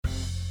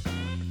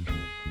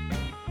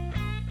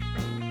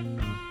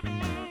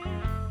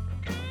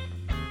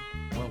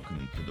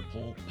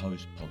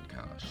Post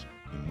podcast,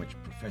 in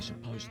which Professor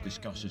Post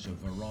discusses a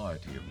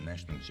variety of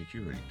national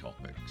security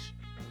topics.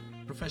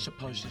 Professor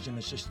Post is an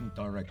Assistant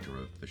Director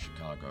of the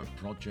Chicago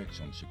Projects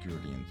on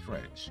Security and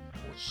Threats,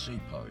 or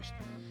CPOST,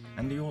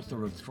 and the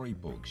author of 3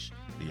 books,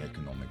 The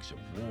Economics of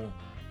War,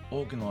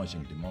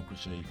 Organising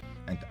Democracy,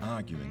 and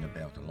Arguing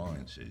About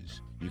Alliances.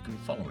 You can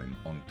follow him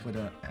on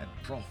Twitter at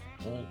Prof.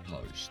 Paul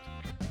Post.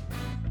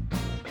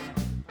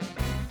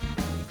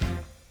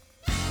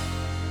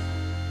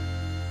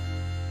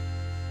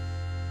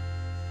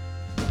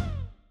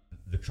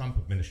 The Trump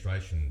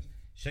administration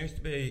seems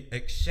to be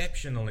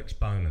exceptional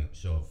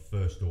exponents of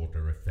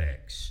first-order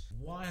effects.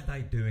 Why are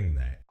they doing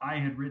that? I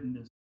had written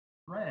this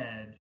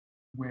thread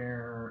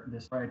where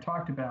I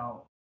talked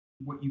about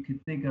what you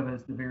could think of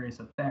as the various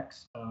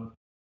effects of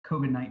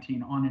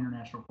COVID-19 on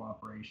international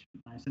cooperation.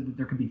 I said that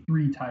there could be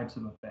 3 types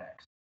of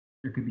effects.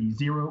 There could be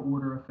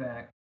zero-order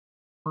effect,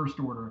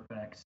 first-order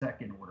effects,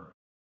 second-order.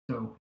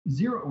 So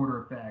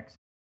zero-order effects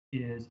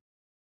is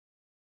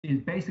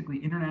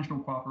basically international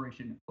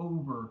cooperation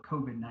over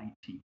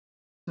COVID-19.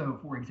 So,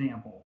 for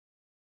example,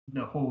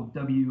 the whole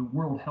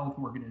World Health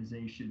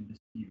Organization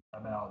dispute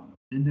about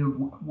did the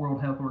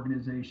World Health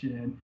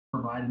Organization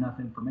provide enough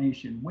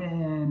information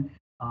when,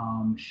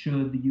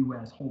 should the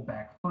U.S. hold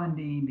back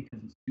funding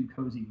because it's too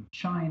cozy with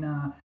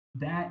China.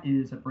 That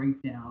is a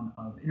breakdown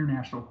of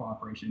international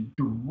cooperation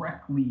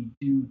directly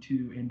due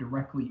to and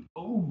directly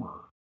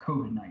over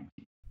COVID-19.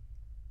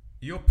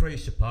 You're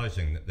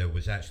presupposing that there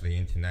was actually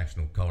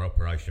international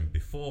cooperation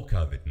before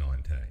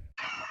COVID-19.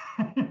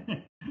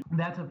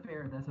 That's a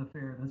fair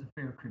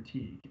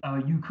critique.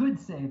 You could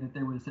say that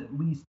there was at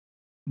least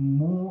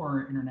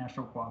more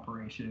international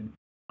cooperation.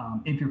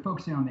 If you're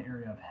focusing on the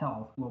area of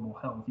health, global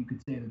health, you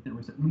could say that there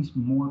was at least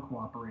more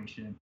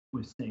cooperation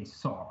with, say,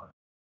 SARS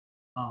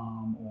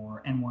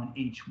or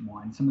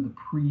N1H1, some of the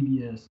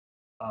previous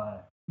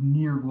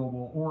near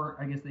global, or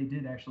I guess they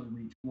did actually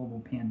reach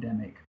global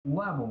pandemic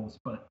levels,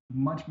 but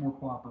much more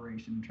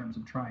cooperation in terms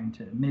of trying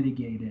to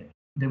mitigate it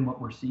than what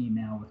we're seeing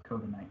now with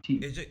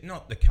COVID-19. Is it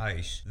not the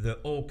case that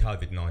all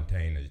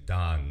COVID-19 has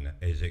done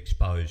is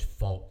expose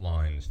fault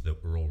lines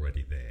that were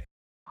already there?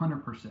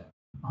 100%.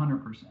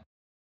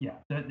 Yeah,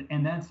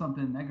 and that's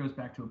something that goes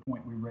back to a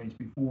point we raised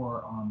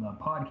before on the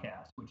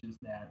podcast, which is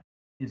that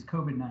is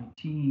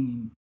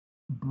COVID-19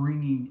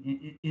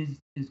 is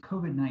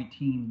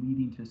COVID-19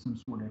 leading to some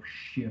sort of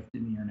shift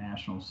in the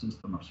international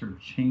system or sort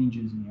of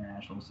changes in the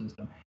international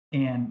system?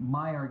 And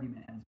my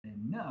argument has been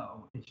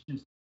no, it's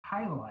just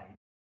highlight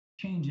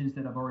changes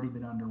that have already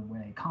been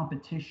underway,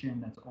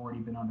 competition that's already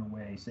been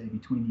underway, say,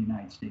 between the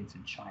United States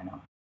and China.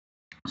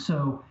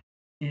 So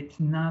it's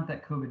not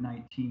that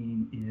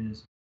COVID-19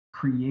 is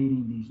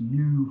creating these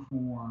new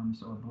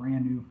forms or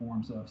brand new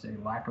forms of, say,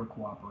 lack of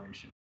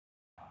cooperation.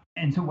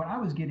 And so what I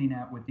was getting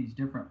at with these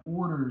different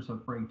orders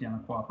of breakdown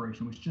of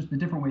cooperation was just the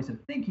different ways of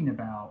thinking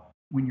about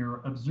when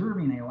you're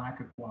observing a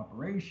lack of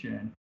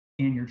cooperation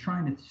and you're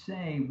trying to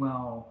say,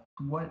 well,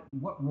 what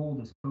role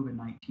does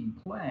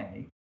COVID-19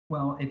 play?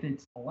 Well, if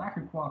it's a lack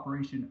of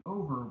cooperation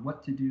over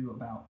what to do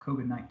about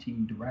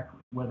COVID-19 directly,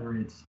 whether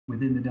it's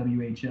within the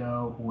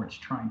WHO or it's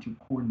trying to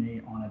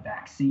coordinate on a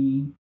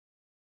vaccine,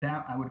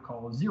 that I would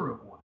call a zero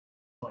order.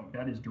 Like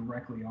that is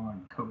directly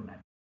on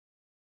COVID-19.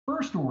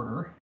 First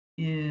order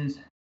is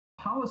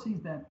policies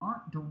that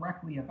aren't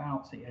directly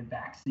about, say, a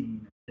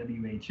vaccine or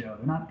WHO. They're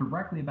not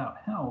directly about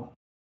health,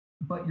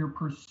 but you're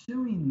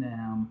pursuing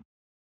them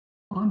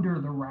under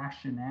the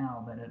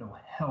rationale that it'll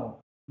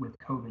help with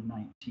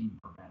COVID-19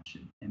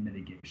 prevention and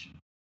mitigation.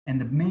 And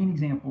the main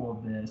example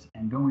of this,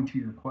 and going to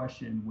your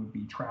question, would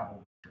be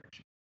travel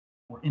restriction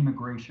or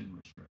immigration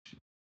restriction,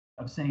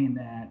 of saying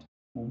that,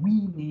 well,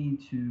 we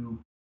need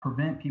to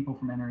prevent people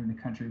from entering the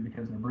country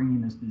because they're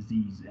bringing this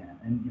disease in.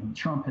 And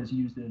Trump has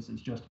used this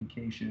as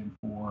justification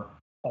for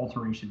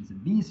alterations in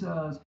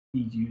visas.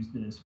 He's used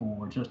this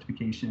for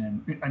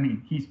justification. I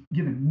mean, he's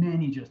given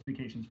many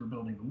justifications for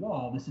building the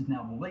wall. This is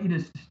now the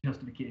latest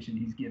justification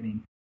he's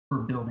giving for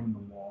building the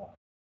wall.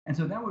 And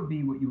so that would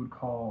be what you would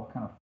call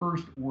kind of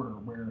first order,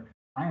 where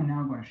I am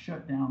now going to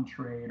shut down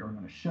trade, or I'm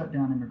going to shut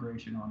down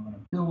immigration, or I'm going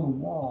to build a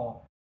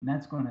wall, and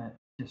that's going to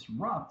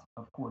disrupt,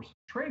 of course,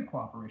 trade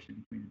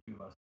cooperation between the two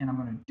of us. And I'm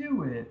going to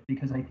do it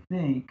because I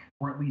think,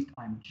 or at least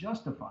I'm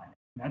justifying it.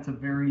 That's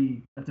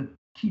a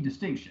key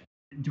distinction.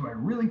 Do I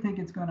really think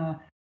it's going to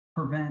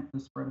prevent the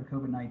spread of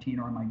COVID-19,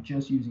 or am I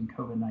just using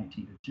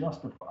COVID-19 to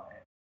justify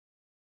it?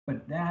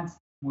 But that's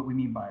what we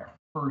mean by a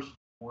first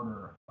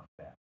order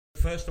effect.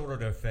 First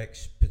order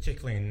effects,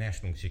 particularly in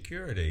national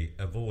security,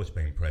 have always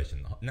been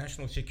present.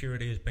 National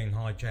security has been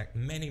hijacked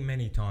many,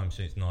 many times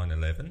since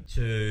 9/11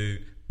 to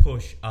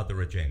push other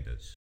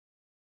agendas.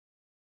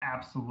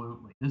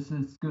 Absolutely. This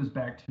goes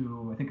back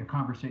to, I think, a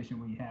conversation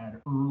we had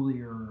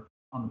earlier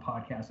on the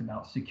podcast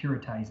about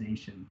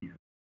securitization here,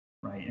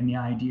 right? And the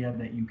idea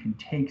that you can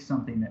take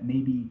something that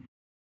maybe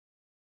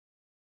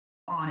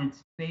on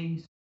its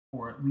face,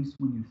 or at least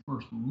when you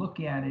first look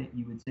at it,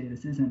 you would say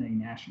this isn't a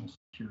national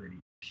security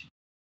issue.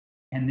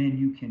 And then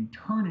you can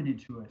turn it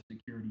into a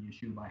security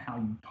issue by how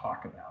you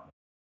talk about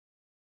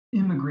it.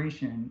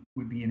 Immigration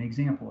would be an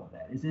example of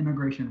that. Is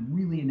immigration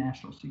really a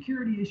national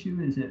security issue?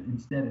 Is it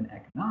instead an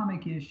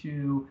economic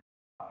issue,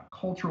 a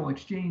cultural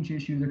exchange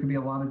issue? There could be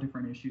a lot of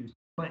different issues.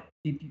 But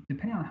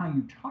depending on how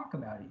you talk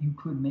about it, you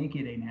could make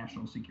it a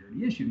national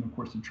security issue. And of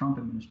course, the Trump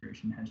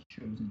administration has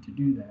chosen to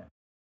do that.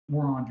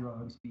 War on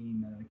drugs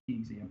being a key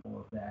example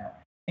of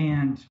that.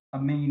 And a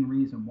main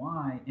reason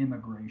why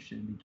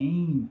immigration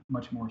became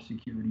much more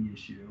security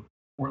issue,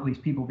 or at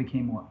least people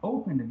became more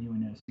open to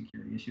viewing it as a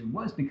security issue,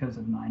 was because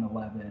of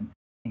 9/11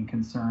 and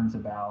concerns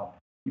about,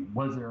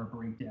 was there a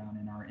breakdown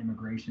in our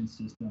immigration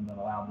system that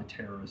allowed the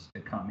terrorists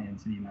to come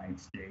into the United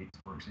States,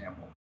 for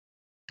example.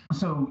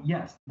 So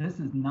yes, this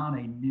is not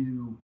a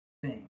new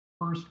thing.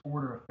 First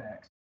order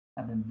effects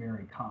have been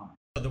very common.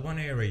 The one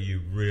area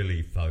you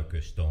really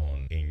focused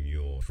on in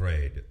your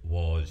thread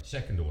was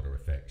second order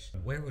effects.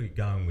 Where are we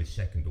going with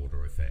second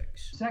order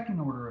effects? Second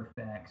order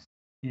effects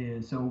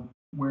is, so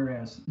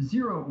whereas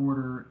zero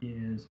order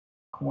is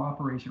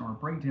cooperation or a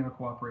breakdown of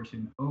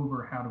cooperation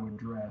over how to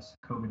address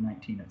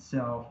COVID-19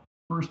 itself,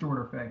 first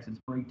order effects is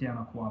breakdown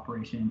of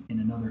cooperation in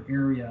another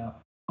area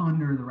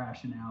under the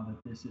rationale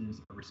that this is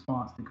a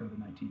response to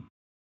COVID-19.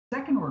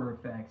 Second order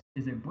effects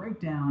is a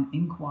breakdown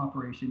in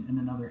cooperation in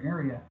another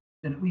area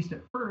that, at least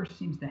at first,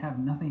 seems to have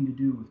nothing to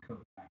do with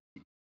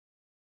COVID-19.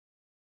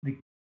 The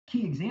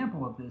key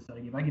example of this that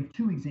I give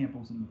two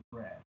examples in the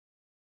thread.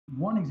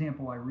 One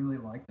example I really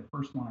like, the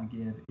first one I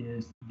give,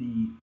 is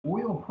the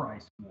oil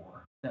price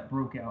war that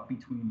broke out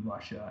between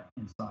Russia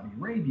and Saudi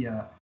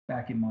Arabia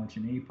back in March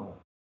and April.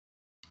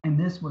 And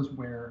this was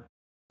where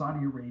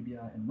Saudi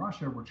Arabia and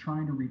Russia were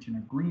trying to reach an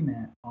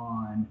agreement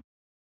on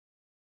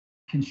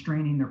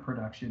constraining their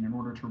production in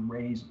order to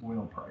raise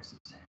oil prices.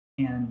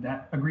 And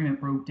that agreement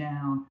broke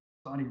down.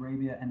 Saudi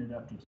Arabia ended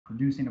up just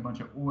producing a bunch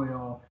of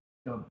oil.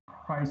 The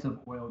price of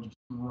oil just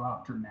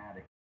dropped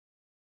dramatically.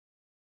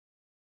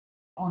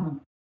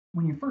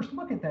 When you first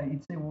look at that,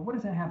 you'd say, well, what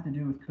does that have to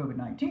do with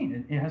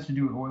COVID-19? It has to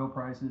do with oil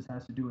prices,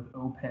 has to do with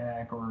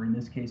OPEC, or in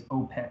this case,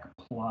 OPEC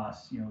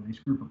plus, this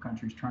group of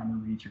countries trying to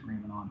reach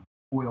agreement on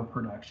oil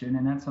production.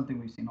 And that's something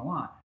we've seen a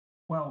lot.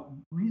 Well,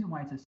 the reason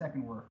why it's a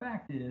second order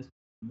effect is,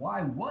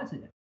 why was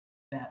it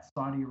that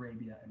Saudi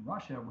Arabia and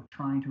Russia were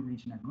trying to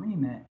reach an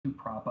agreement to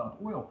prop up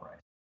oil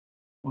prices?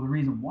 Well, the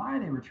reason why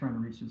they were trying to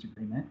reach this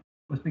agreement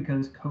was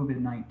because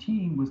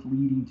COVID-19 was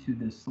leading to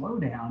this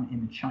slowdown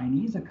in the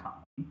Chinese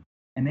economy.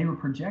 And they were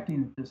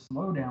projecting that this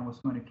slowdown was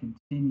going to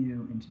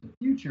continue into the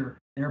future,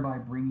 thereby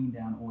bringing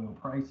down oil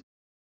prices.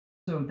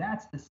 So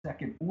that's the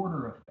second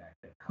order effect,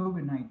 that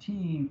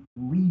COVID-19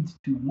 leads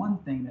to one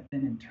thing that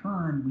then in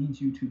turn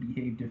leads you to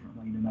behave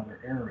differently in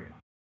another area.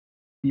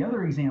 The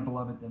other example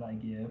of it that I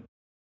give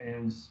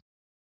is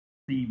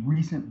the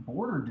recent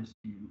border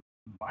dispute,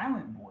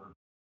 violent border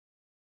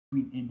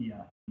between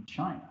India and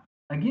China.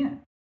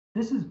 Again,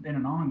 this has been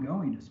an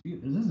ongoing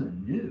dispute. This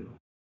isn't new.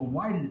 But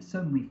why did it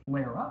suddenly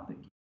flare up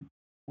again?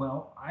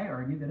 Well, I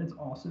argue that it's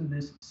also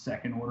this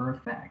second order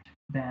effect,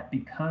 that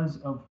because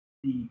of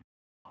the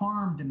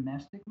harm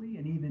domestically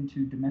and even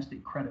to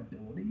domestic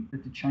credibility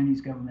that the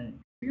Chinese government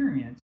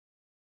experienced,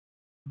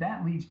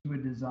 that leads to a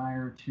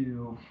desire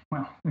to,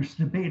 well, there's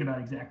debate about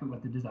exactly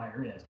what the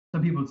desire is.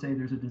 Some people would say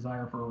there's a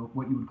desire for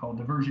what you would call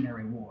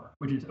diversionary war,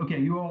 which is, okay,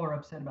 you all are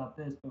upset about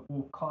this, but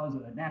we'll cause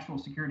a national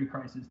security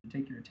crisis to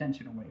take your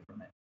attention away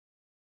from it.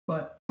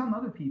 But some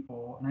other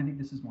people, and I think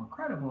this is more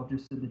credible, have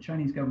just said the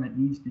Chinese government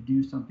needs to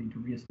do something to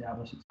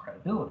reestablish its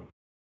credibility.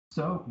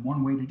 So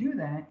one way to do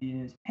that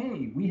is,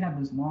 hey, we have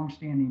this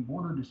long-standing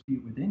border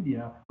dispute with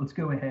India. Let's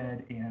go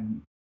ahead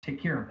and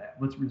take care of that.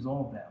 Let's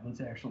resolve that.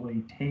 Let's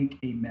actually take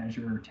a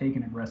measure, take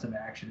an aggressive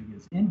action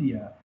against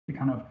India to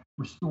kind of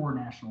restore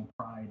national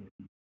pride.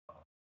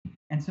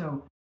 And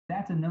so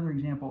that's another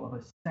example of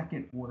a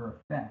second order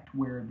effect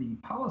where the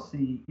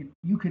policy,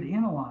 you could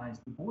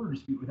analyze the border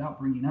dispute without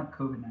bringing up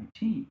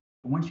COVID-19.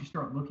 But once you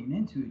start looking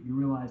into it, you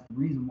realize the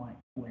reason why it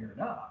flared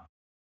up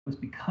was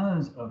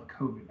because of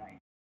COVID-19.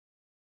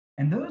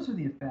 And those are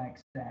the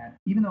effects that,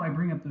 even though I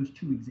bring up those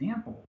two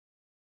examples,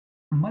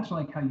 much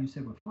like how you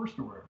said with first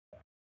order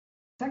effects,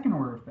 second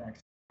order effects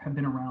have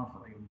been around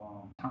for a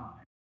long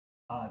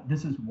time.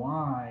 This is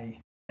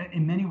why,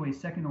 in many ways,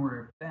 second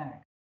order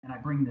effects, and I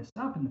bring this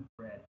up in the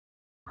thread,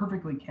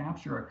 perfectly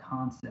capture a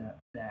concept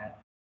that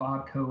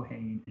Bob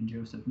Keohane and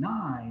Joseph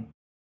Nye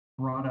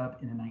brought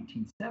up in the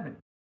 1970s,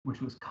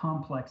 which was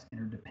complex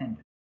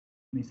interdependence.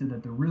 And they said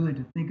that really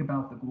to think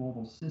about the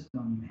global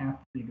system, you have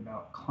to think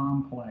about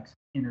complex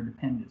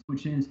interdependence,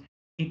 which is,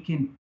 it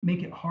can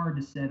make it hard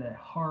to set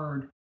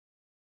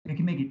it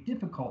can make it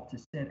difficult to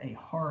set a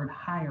hard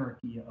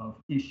hierarchy of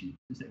issues.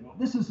 To say, well,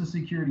 this is a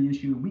security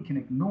issue and we can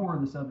ignore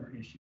this other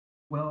issue.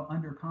 Well,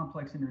 under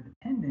complex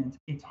interdependence,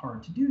 it's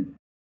hard to do that.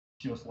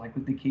 Just like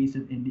with the case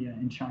of India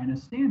and China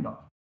standoff.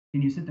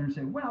 Can you sit there and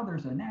say, well,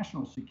 there's a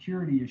national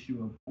security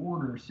issue of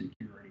border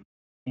security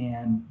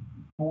and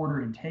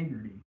border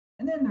integrity,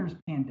 and then there's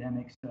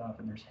pandemic stuff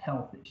and there's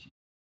health issues.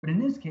 But in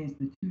this case,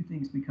 the two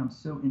things become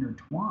so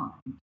intertwined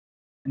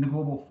and the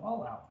global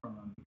fallout from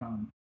them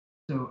become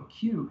so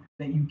acute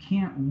that you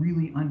can't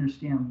really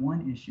understand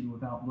one issue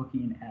without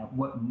looking at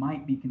what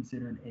might be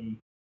considered a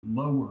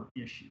lower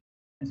issue.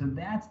 And so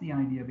that's the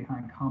idea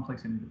behind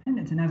complex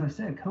interdependence. And as I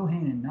said,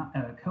 Keohane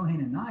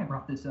and Nye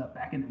brought this up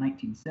back in the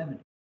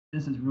 1970s.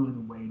 This is really the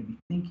way to be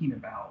thinking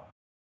about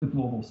the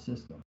global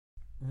system.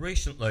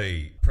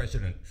 Recently,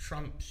 President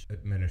Trump's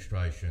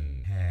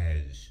administration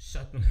has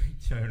suddenly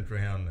turned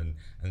around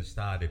and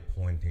started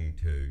pointing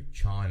to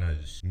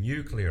China's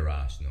nuclear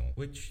arsenal,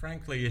 which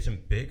frankly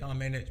isn't big. I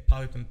mean, it's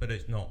potent, but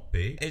it's not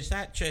big. Is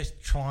that just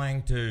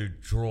trying to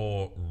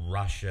draw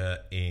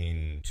Russia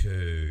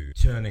into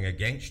turning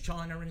against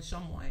China in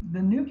some way?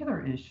 The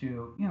nuclear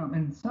issue,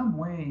 in some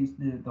ways,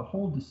 the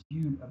whole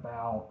dispute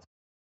about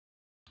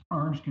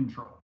arms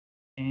control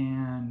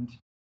and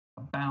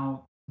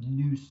about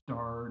New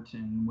START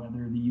and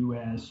whether the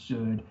U.S.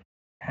 should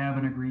have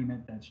an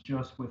agreement that's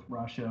just with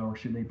Russia or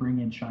should they bring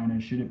in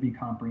China? Should it be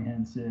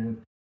comprehensive?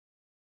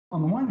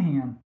 On the one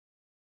hand,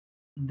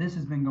 this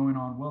has been going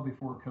on well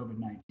before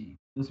COVID-19.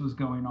 This was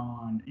going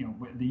on,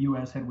 the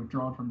U.S. had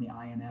withdrawn from the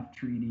INF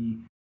Treaty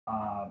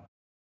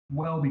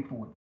well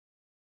before.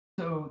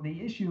 So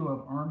the issue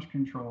of arms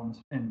control,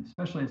 and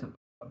especially as it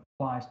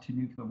applies to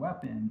nuclear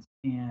weapons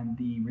and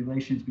the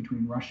relations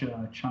between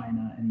Russia,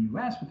 China, and the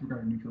U.S. with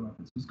regard to nuclear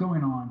weapons was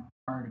going on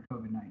prior to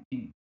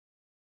COVID-19.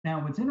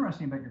 Now, what's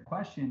interesting about your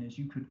question is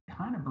you could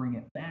kind of bring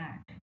it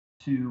back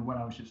to what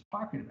I was just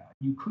talking about.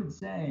 You could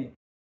say,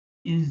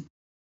 is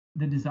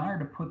the desire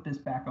to put this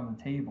back on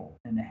the table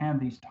and to have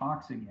these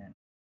talks again,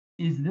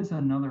 is this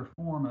another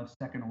form of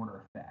second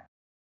order effect?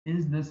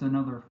 Is this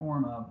another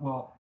form of,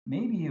 well,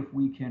 maybe if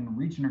we can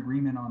reach an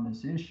agreement on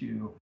this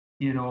issue,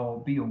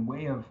 it'll be a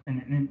way of,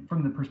 and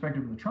from the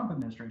perspective of the Trump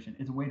administration,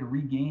 it's a way to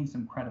regain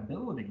some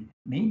credibility,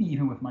 maybe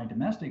even with my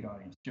domestic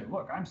audience.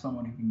 Look, I'm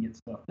someone who can get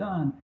stuff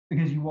done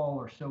because you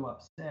all are so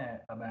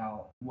upset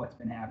about what's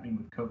been happening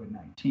with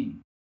COVID-19.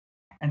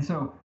 And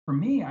so for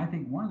me, I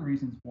think one of the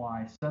reasons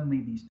why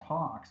suddenly these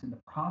talks and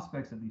the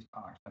prospects of these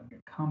talks have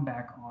come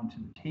back onto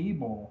the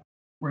table,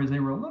 whereas they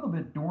were a little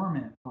bit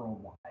dormant for a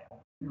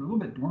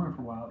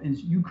while,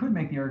 is you could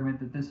make the argument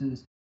that this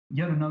is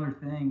yet another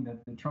thing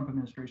that the Trump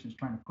administration is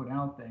trying to put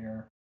out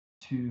there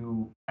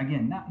to,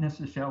 again, not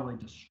necessarily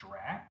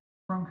distract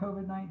from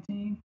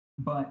COVID-19,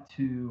 but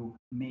to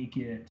make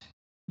it,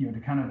 to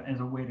kind of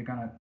as a way to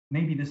kind of,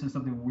 maybe this is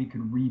something where we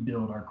could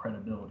rebuild our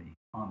credibility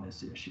on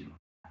this issue.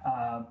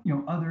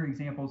 Other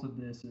examples of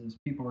this is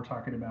people are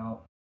talking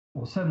about,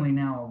 well, suddenly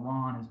now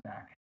Iran is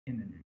back in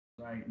the news,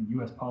 right? And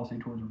U.S. policy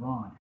towards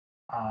Iran.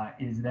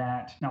 Is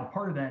that, now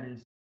part of that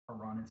is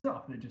Iran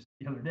itself. They just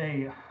the other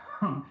day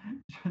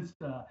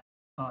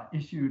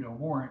issued a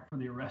warrant for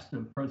the arrest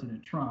of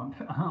President Trump.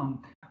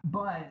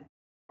 But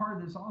part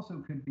of this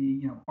also could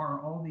be,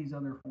 are all these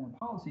other foreign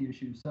policy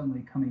issues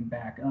suddenly coming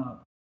back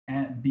up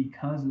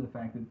because of the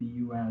fact that the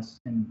U.S.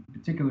 and in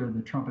particular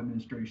the Trump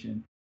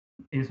administration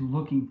is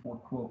looking for,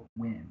 quote,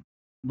 win,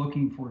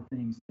 looking for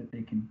things that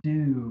they can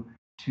do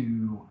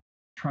to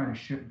try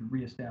to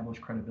reestablish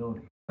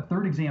credibility. A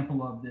third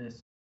example of this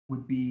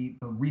would be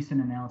the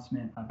recent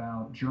announcement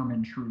about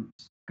German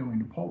troops going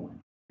to Poland.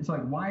 It's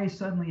like, why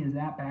suddenly is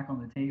that back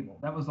on the table?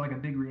 That was like a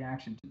big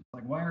reaction to it. It's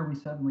like, why are we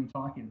suddenly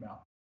talking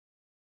about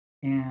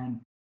it? And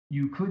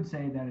you could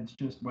say that it's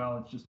just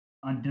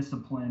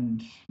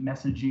undisciplined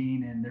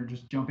messaging and they're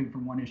just jumping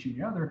from one issue to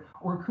the other.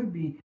 Or it could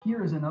be,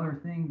 here is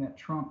another thing that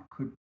Trump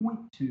could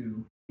point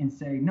to and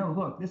say, no,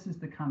 look, this is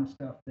the kind of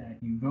stuff that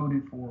you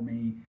voted for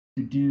me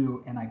to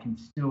do, and I can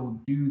still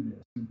do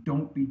this. So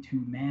don't be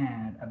too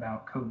mad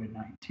about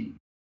COVID-19.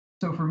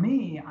 So for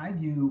me, I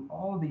view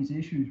all of these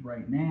issues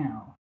right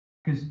now,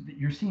 because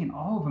you're seeing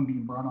all of them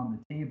being brought on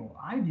the table.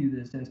 I view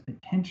this as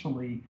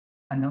potentially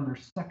another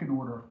second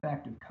order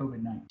effect of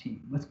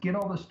COVID-19. Let's get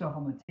all this stuff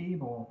on the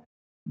table,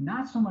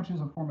 not so much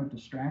as a form of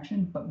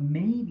distraction, but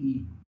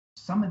maybe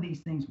some of these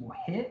things will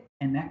hit,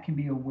 and that can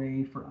be a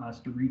way for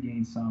us to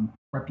regain some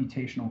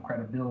reputational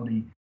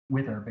credibility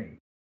with our base.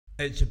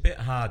 It's a bit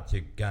hard to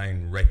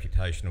gain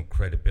reputational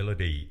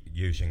credibility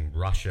using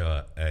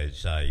Russia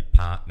as a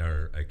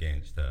partner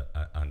against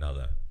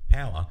another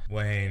power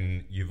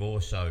when you've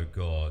also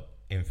got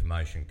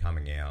information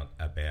coming out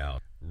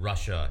about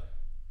Russia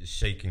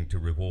seeking to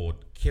reward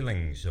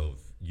killings of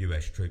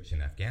U.S. troops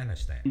in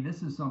Afghanistan.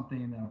 This is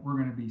something that we're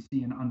going to be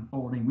seeing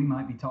unfolding. We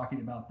might be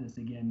talking about this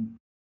again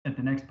at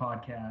the next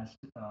podcast.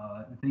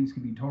 Things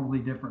could be totally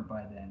different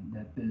by then,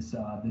 that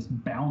this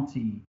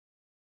bounty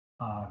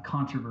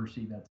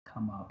controversy that's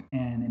come up,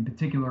 and in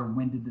particular,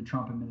 when did the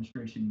Trump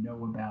administration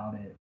know about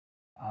it,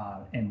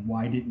 and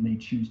why didn't they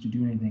choose to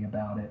do anything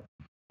about it?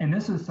 And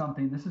this is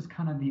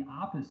kind of the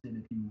opposite,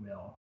 if you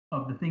will,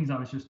 of the things I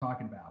was just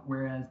talking about.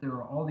 Whereas there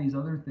are all these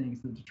other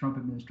things that the Trump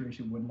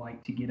administration would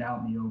like to get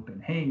out in the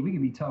open. Hey, we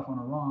can be tough on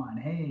Iran.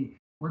 Hey,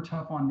 we're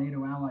tough on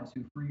NATO allies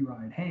who free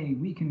ride. Hey,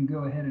 we can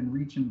go ahead and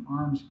reach an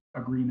arms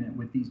agreement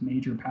with these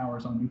major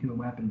powers on nuclear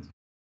weapons.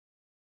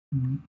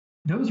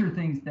 Those are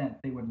things that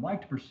they would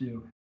like to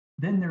pursue.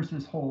 Then there's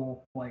this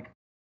whole, like,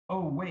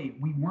 oh, wait,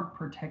 we weren't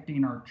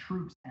protecting our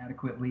troops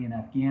adequately in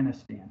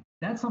Afghanistan.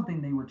 That's something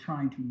they were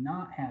trying to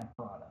not have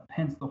brought up.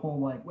 Hence the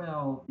whole like,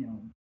 well,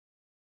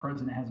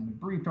 president hasn't been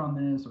briefed on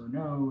this, or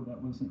no, that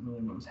wasn't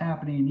really what was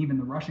happening. Even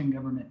the Russian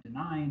government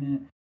denying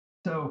it.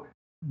 So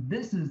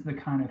this is the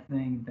kind of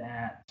thing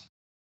that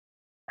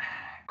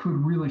could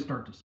really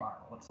start to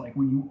spiral. It's like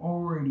when you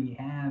already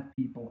have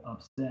people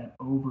upset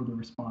over the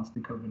response to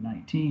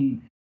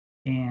COVID-19,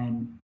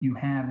 and you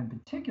have in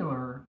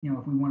particular,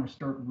 if we want to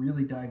start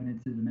really diving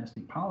into the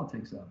domestic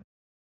politics of it,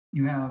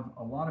 you have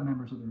a lot of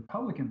members of the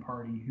Republican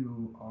Party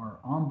who are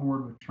on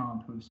board with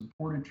Trump, who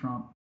supported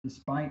Trump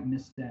despite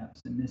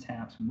missteps and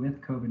mishaps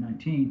with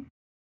COVID-19.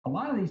 A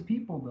lot of these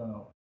people,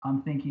 though,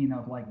 I'm thinking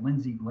of like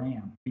Lindsey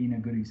Graham being a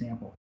good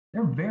example.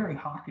 They're very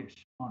hawkish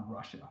on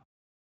Russia.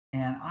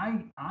 And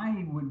I'm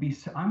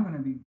going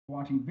to be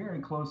watching very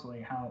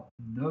closely how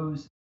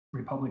those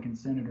Republican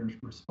senators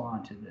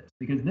respond to this,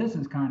 because this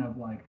is kind of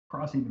like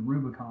crossing the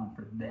Rubicon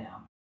for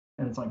them.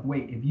 And it's like,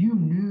 wait, if you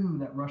knew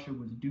that Russia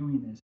was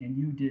doing this and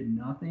you did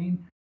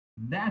nothing,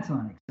 that's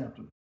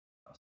unacceptable.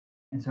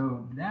 And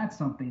so that's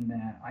something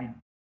that I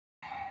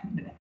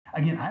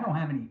don't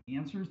have any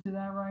answers to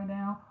that right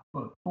now,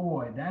 but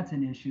boy, that's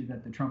an issue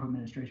that the Trump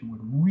administration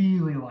would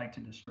really like to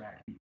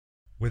distract people.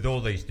 With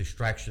all these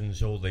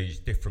distractions, all these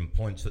different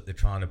points that they're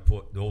trying to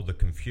put, all the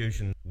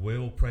confusion,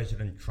 will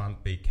President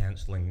Trump be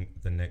cancelling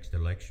the next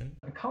election?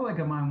 A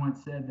colleague of mine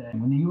once said that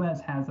when the U.S.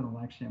 has an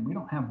election, we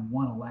don't have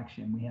one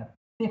election, we have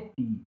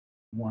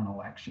 51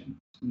 elections.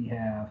 We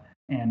have,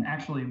 and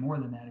actually more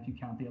than that if you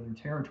count the other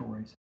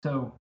territories.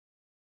 So,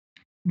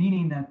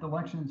 meaning that the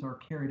elections are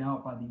carried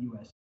out by the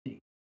U.S. state.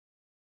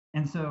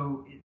 And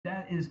so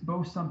that is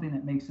both something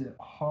that makes it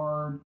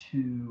hard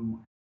to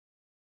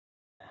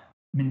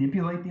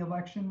manipulate the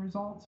election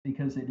results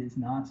because it is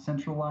not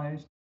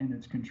centralized in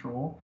its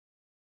control,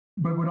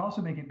 but would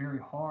also make it very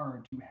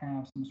hard to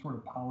have some sort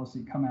of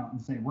policy come out and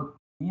say, we're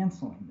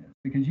canceling this,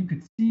 because you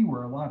could see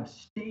where a lot of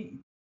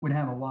states would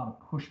have a lot of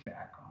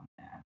pushback on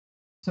that.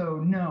 So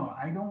no,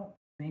 I don't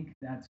think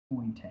that's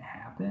going to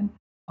happen.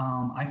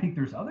 I think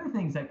there's other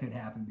things that could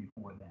happen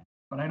before then,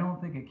 but I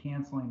don't think a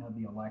canceling of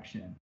the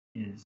election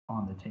is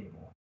on the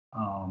table.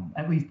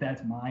 At least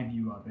that's my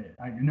view of it.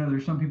 I know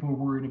there's some people who are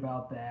worried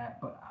about that,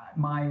 but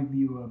my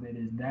view of it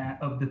is that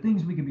of the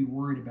things we could be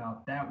worried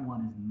about, that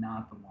one is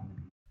not the one to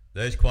be.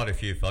 There's quite a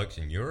few folks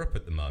in Europe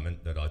at the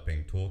moment that I've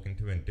been talking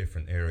to in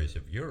different areas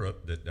of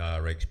Europe that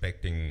are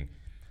expecting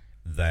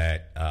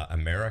that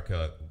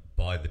America,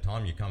 by the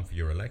time you come for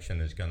your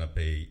election, is going to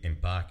be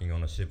embarking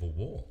on a civil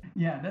war.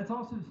 Yeah, that's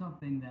also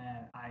something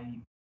that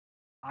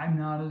I'm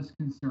not as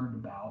concerned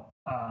about.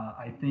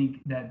 I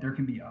think that there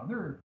can be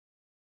other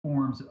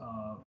forms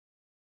of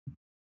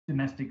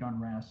domestic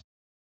unrest,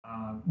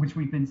 which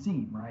we've been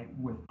seeing, right,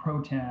 with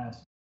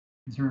protests,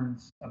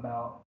 concerns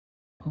about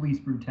police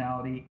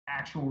brutality,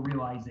 actual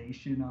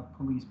realization of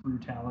police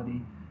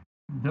brutality.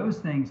 Those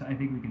things I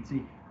think we can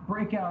see.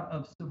 Breakout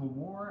of civil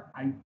war,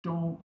 I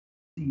don't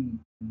see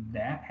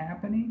that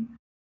happening.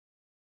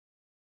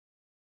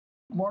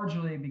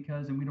 Largely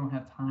because, and we don't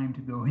have time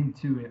to go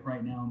into it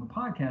right now on the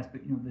podcast,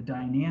 but the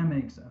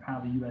dynamics of how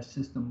the U.S.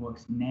 system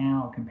looks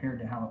now compared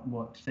to how it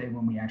looked, say,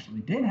 when we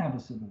actually did have a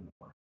civil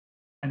war,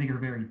 I think are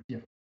very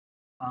different.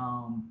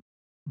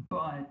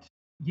 But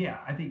yeah,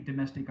 I think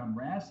domestic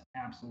unrest,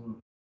 absolutely.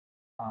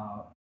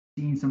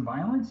 Seeing some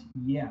violence,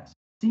 yes.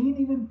 Seeing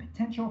even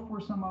potential for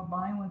some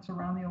violence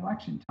around the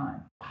election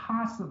time,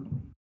 possibly.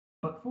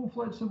 But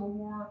full-fledged civil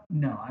war,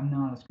 no, I'm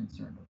not as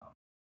concerned about.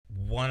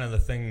 One of the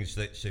things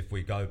that's, if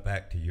we go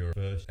back to your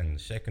first and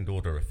second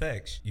order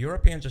effects,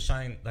 Europeans are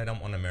saying they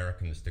don't want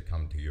Americans to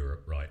come to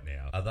Europe right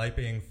now. Are they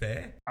being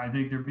fair? I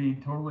think they're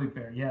being totally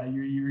fair. Yeah,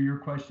 your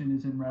question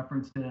is in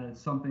reference to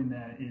something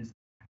that is,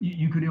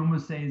 you could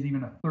almost say is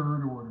even a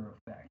third order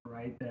effect,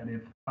 right? That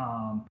if,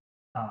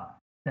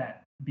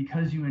 that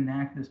because you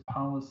enact this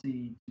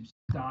policy to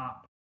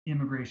stop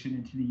immigration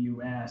into the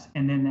U.S.,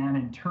 and then that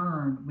in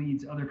turn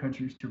leads other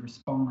countries to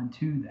respond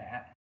to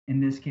that. In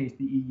this case,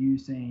 the EU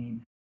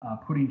saying,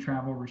 putting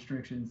travel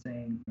restrictions,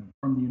 saying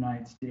from the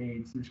United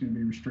States, there's going to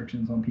be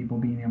restrictions on people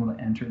being able to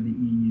enter the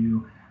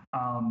EU.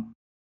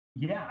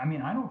 Yeah, I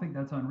mean, I don't think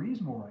that's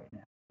unreasonable right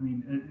now. I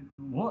mean,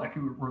 look,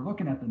 we're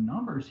looking at the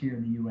numbers here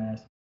in the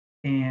U.S.,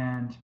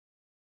 and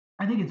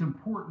I think it's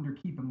important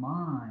to keep in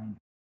mind,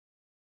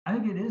 I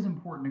think it is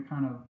important to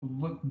kind of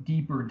look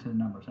deeper into the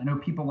numbers. I know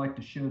people like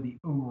to show the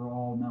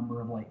overall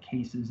number of like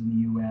cases in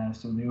the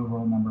U.S. or the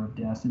overall number of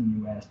deaths in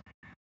the U.S.,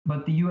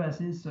 but the U.S.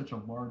 is such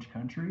a large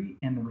country,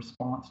 and the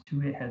response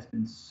to it has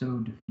been so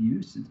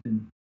diffuse. It's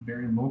been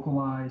very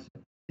localized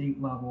at the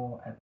state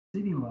level, at the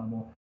city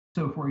level.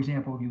 So, for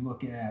example, if you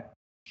look at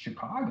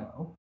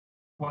Chicago,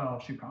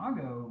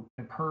 Chicago,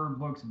 the curve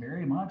looks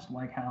very much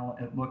like how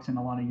it looks in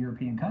a lot of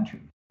European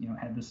countries. It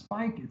had the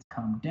spike, it's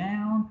come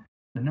down.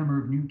 The number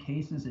of new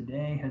cases a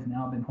day has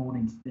now been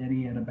holding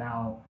steady at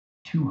about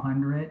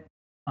 200,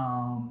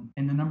 and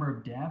the number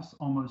of deaths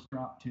almost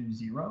dropped to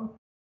zero.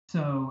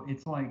 So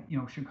it's like,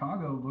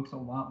 Chicago looks a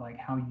lot like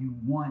how you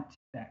want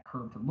that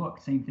curve to look.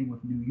 Same thing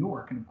with New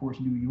York. And of course,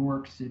 New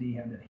York City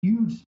had a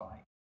huge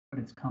spike, but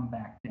it's come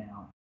back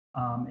down.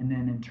 And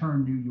then in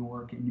turn, New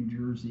York and New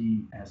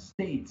Jersey as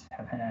states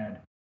have had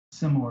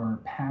similar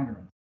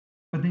patterns.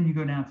 But then you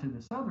go down to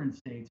the southern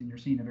states and you're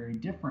seeing a very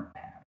different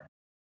pattern.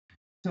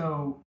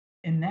 So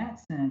in that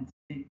sense,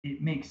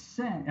 it makes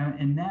sense.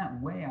 In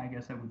that way, I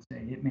guess I would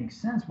say it makes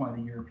sense why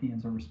the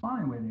Europeans are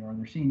responding the way they are.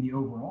 They're seeing the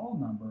overall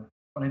number.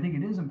 But I think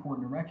it is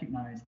important to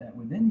recognize that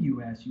within the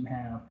U.S., you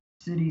have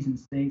cities and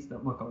states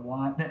that look a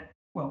lot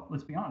well,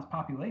 let's be honest,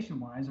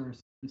 population-wise, are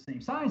the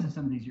same size as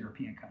some of these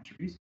European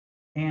countries.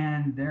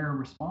 And their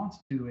response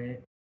to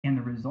it and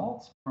the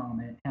results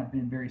from it have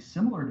been very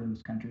similar to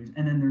those countries.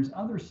 And then there's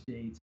other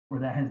states where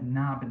that has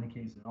not been the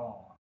case at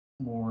all.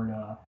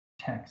 Florida,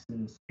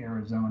 Texas,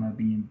 Arizona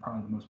being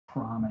probably the most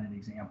prominent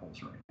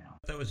examples right now.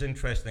 That was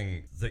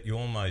interesting that you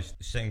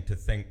almost seem to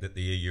think that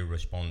the EU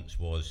response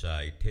was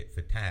a tit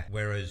for tat,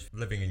 whereas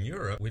living in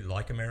Europe, we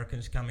like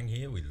Americans coming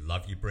here. We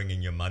love you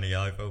bringing your money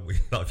over. We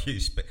love you,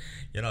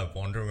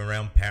 wandering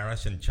around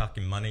Paris and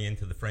chucking money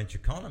into the French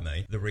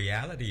economy. The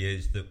reality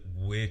is that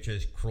we're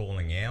just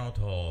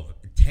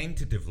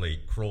tentatively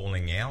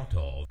crawling out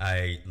of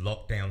a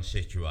lockdown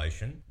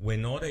situation. We're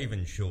not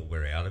even sure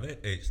we're out of it.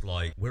 It's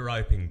like we're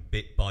opening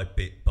bit by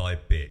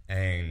bit,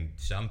 and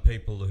some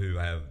people who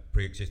have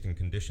pre-existing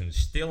conditions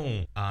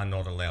still are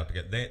not allowed to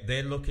get.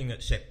 They're looking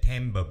at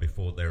September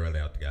before they're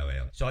allowed to go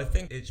out. So I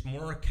think it's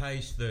more a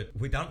case that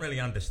we don't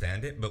really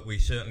understand it, but we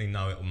certainly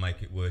know it will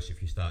make it worse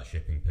if you start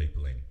shipping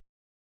people in.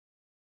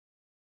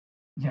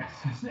 Yes,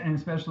 and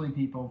especially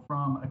people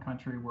from a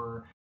country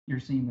where you're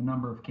seeing the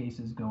number of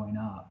cases going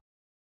up.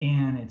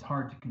 And it's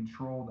hard to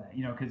control that,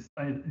 because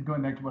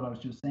going back to what I was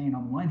just saying,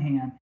 on the one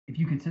hand, if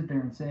you could sit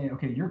there and say,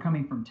 okay, you're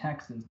coming from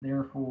Texas,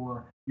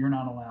 therefore you're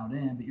not allowed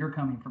in, but you're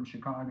coming from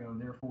Chicago,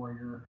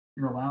 therefore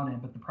you're allowed in.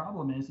 But the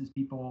problem is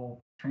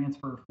people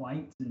transfer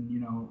flights, and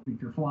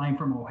if you're flying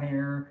from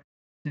O'Hare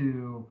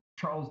to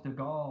Charles de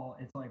Gaulle,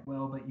 it's like,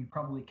 well, but you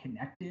probably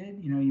connected.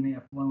 You may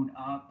have flown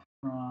up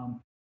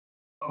from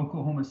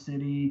Oklahoma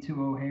City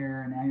to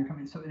O'Hare, and now you're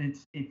coming. So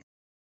it's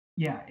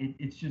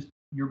just,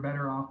 you're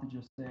better off to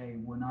just say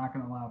we're not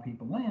going to allow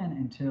people in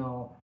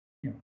until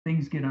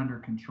things get under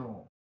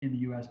control in the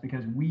U.S.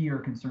 because we are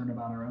concerned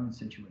about our own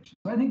situation.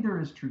 So I think there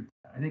is truth to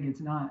that. I think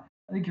it's not.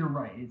 I think you're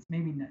right. It's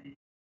maybe not,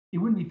 it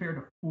wouldn't be fair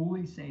to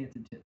fully say it's a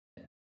tit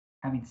for tat.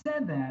 Having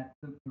said that,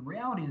 the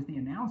reality is the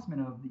announcement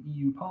of the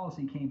EU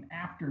policy came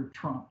after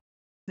Trump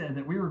said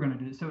that we were going to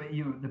do it. So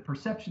the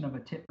perception of a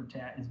tit for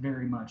tat is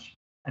very much,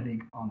 I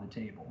think, on the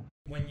table.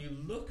 When you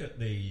look at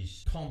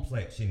these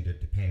complex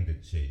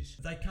interdependencies,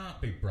 they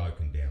can't be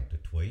broken down to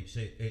tweets.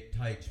 It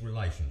takes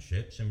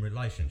relationships, and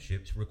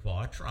relationships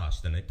require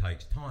trust, and it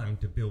takes time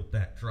to build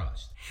that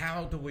trust.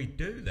 How do we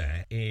do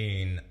that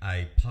in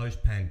a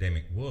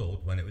post-pandemic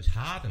world when it was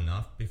hard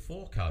enough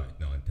before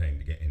COVID-19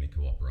 to get any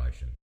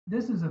cooperation?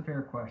 This is a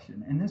fair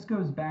question, and this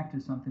goes back to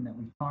something that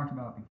we've talked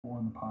about before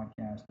on the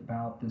podcast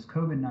about this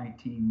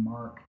COVID-19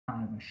 mark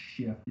kind of a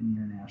shift in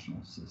the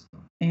international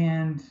system.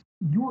 And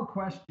your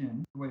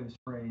question, the way it was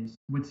phrased,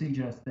 would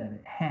suggest that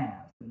it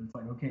has, that it's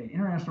like, okay,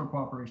 international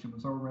cooperation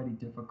was already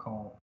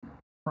difficult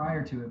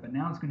prior to it, but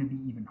now it's going to be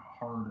even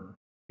harder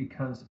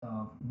because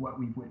of what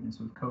we've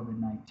witnessed with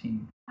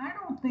COVID-19. I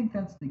don't think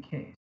that's the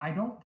case. I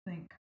don't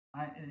think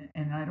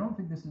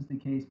this is the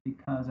case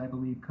because I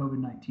believe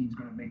COVID-19 is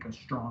going to make us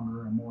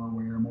stronger and more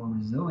aware, more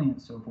resilient,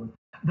 and so forth.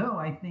 Though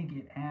I think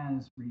it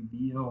has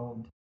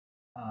revealed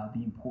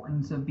the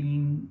importance of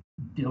being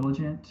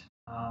diligent.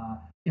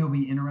 It'll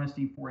be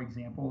interesting, for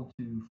example,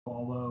 to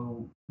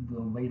follow the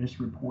latest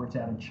reports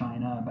out of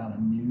China about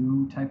a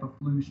new type of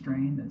flu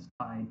strain that's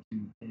tied to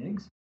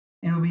pigs.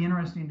 And it'll be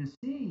interesting to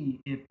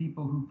see if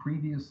people who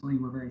previously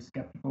were very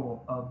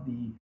skeptical of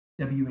the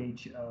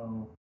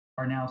WHO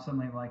are now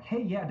suddenly like,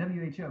 hey, yeah,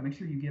 WHO, make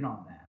sure you get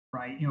on that,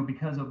 right?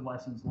 Because of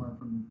lessons learned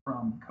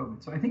from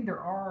COVID. So I think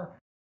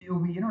it will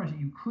be interesting.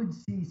 You could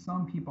see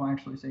some people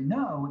actually say,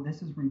 no, this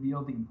has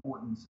revealed the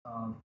importance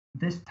of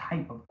this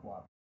type of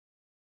cooperation.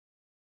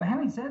 But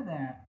having said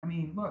that, I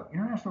mean, look,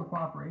 international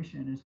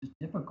cooperation is just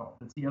difficult.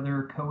 It's the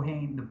other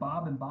Cohane, the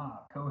Bob and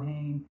Bob,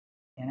 Cohane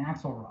and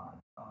Axelrod.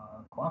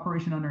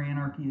 Cooperation under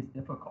anarchy is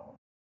difficult.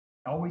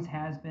 It always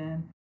has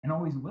been and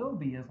always will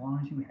be as long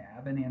as you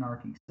have an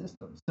anarchic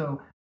system.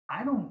 So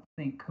I don't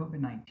think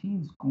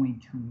COVID-19 is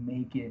going to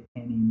make it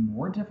any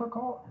more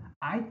difficult.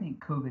 I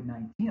think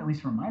COVID-19, at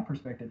least from my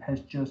perspective,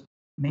 has just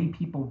made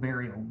people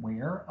very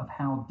aware of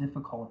how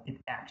difficult it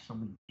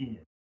actually is.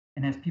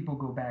 And as people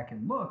go back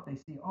and look, they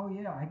see, oh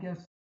yeah, I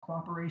guess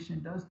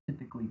cooperation does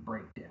typically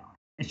break down.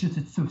 It's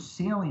so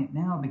salient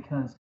now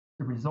because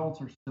the results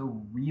are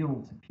so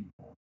real to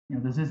people.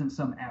 This isn't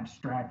some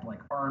abstract like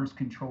arms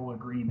control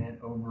agreement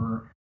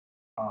over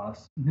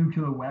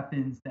nuclear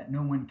weapons that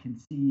no one can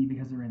see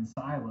because they're in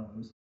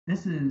silos.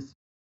 This is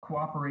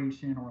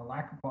cooperation or a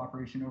lack of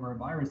cooperation over a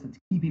virus that's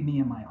keeping me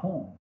in my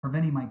home,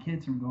 preventing my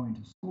kids from going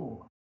to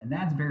school. And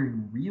that's very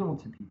real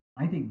to people.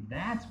 I think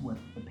that's what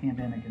the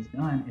pandemic has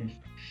done, is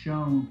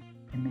shown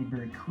and made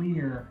very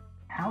clear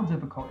how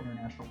difficult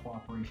international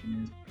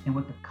cooperation is and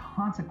what the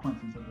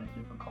consequences of that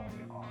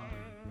difficulty are.